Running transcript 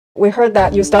We heard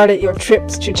that you started your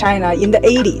trips to China in the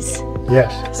 80s.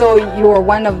 Yes. So you were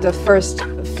one of the first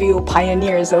few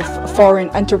pioneers of foreign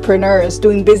entrepreneurs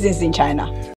doing business in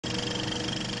China.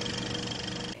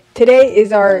 Today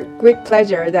is our great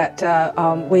pleasure that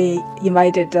we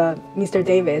invited Mr.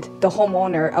 David, the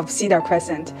homeowner of CEDAR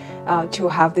CRESCENT, to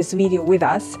have this video with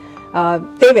us.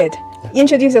 David,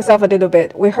 introduce yourself a little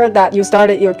bit. We heard that you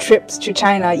started your trips to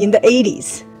China in the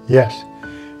 80s. Yes.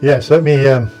 Yes. Let me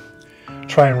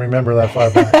try and remember that far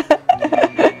back.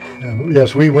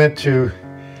 Yes, we went to,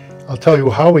 I'll tell you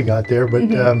how we got there, but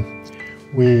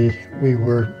we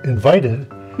were invited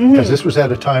because this was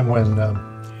at a time when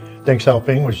Deng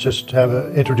Xiaoping was just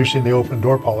introducing the open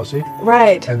door policy.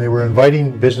 Right. And they were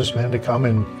inviting businessmen to come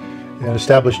and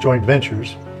establish joint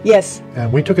ventures. Yes.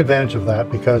 And we took advantage of that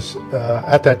because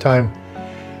at that time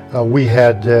we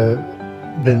had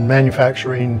been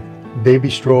manufacturing baby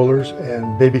strollers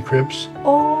and baby cribs.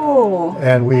 Oh.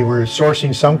 And we were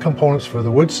sourcing some components for the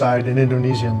wood side in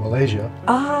Indonesia and Malaysia.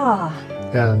 Ah.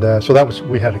 And so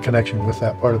we had a connection with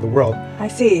that part of the world. I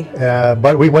see.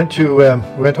 But we went on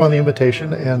the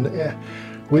invitation, and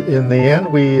in the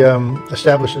end we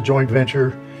established a joint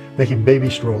venture making baby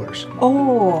strollers.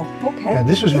 Oh, okay. And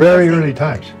this was very early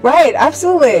times. Right,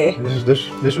 absolutely.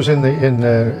 This was in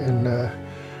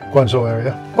Guangzhou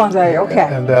area. Guangzhou area, okay.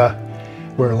 And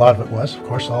where a lot of it was, of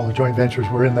course, all the joint ventures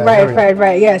were in that area.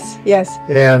 Right. Yes, yes.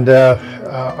 And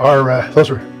those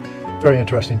were very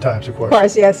interesting times, of course. Of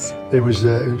course, yes. It was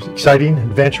exciting,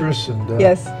 adventurous, and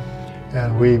yes.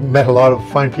 And we met a lot of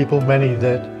fine people, many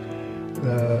that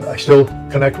I still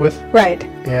connect with. Right.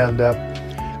 And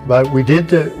but we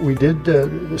did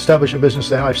establish a business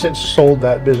then. I've since sold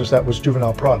that business. That was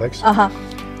juvenile products.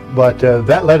 But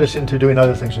that led us into doing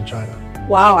other things in China.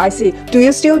 Wow, I see. Do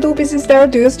you still do business there?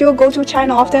 Do you still go to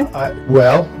China often?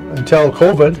 Well, until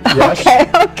COVID, yes.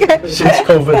 Okay. Since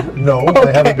COVID, no,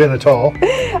 I haven't been at all.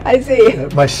 I see.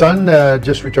 My son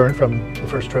just returned from the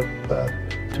first trip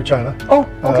to China. Oh,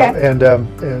 okay. And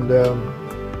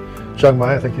Zhang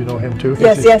Mai, I think you know him too.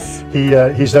 Yes.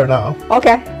 He's there now.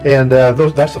 Okay. And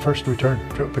that's the first return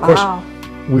trip. Of course,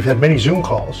 we've had many Zoom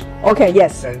calls. Okay,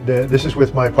 yes. And this is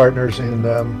with my partners in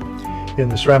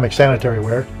the ceramic sanitary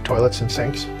ware, toilets and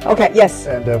sinks. Okay, yes.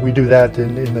 And we do that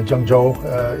in the Zhengzhou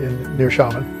near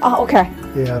Xiamen. Oh, okay.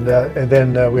 And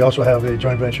then we also have a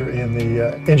joint venture in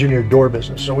the engineered door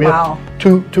business. So we have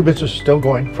two businesses still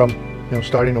going from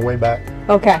starting way back.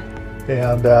 Okay.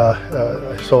 And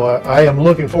so I am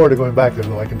looking forward to going back there,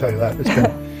 though, I can tell you that. It's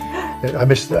been, I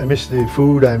miss the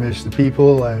food, I miss the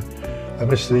people, I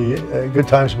miss the good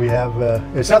times we have.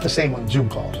 It's not the same on Zoom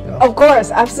calls. Of course,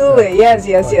 absolutely.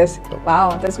 Yes.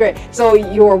 Wow, that's great. So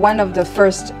you were one of the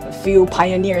first few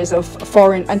pioneers of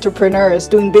foreign entrepreneurs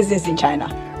doing business in China.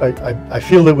 I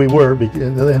feel that we were,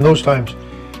 in those times.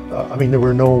 I mean, there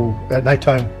were no, at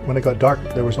nighttime when it got dark,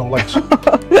 there was no lights.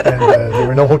 And there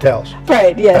were no hotels.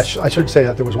 Right, yes. I should say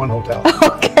that there was one hotel.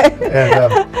 Okay.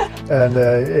 And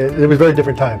it was very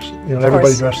different times.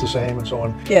 Everybody dressed the same and so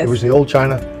on. Yes. It was the old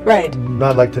China. Right.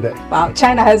 Not like today. Wow,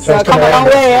 China has come a long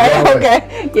way.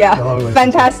 Okay. Yeah.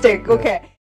 Fantastic. Okay.